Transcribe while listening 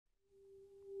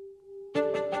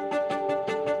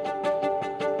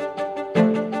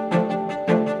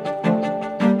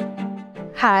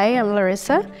Hi, I'm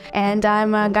Larissa, and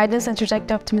I'm a guidance and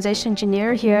trajectory optimization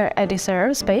engineer here at Isar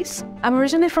Aerospace. I'm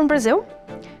originally from Brazil,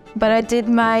 but I did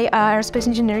my aerospace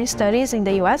engineering studies in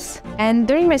the US. And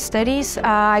during my studies,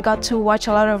 I got to watch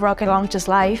a lot of rocket launches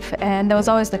live, and that was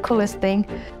always the coolest thing.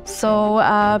 So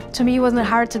to me, it wasn't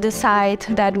hard to decide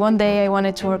that one day I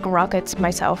wanted to work on rockets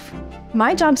myself.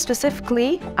 My job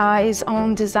specifically is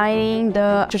on designing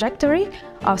the trajectory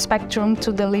of Spectrum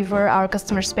to deliver our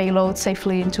customers' payload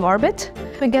safely into orbit.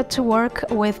 We get to work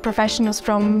with professionals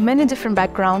from many different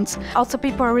backgrounds. Also,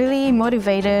 people are really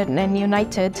motivated and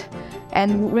united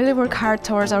and really work hard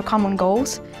towards our common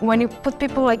goals. When you put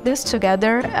people like this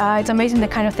together, it's amazing the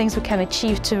kind of things we can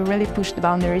achieve to really push the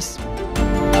boundaries.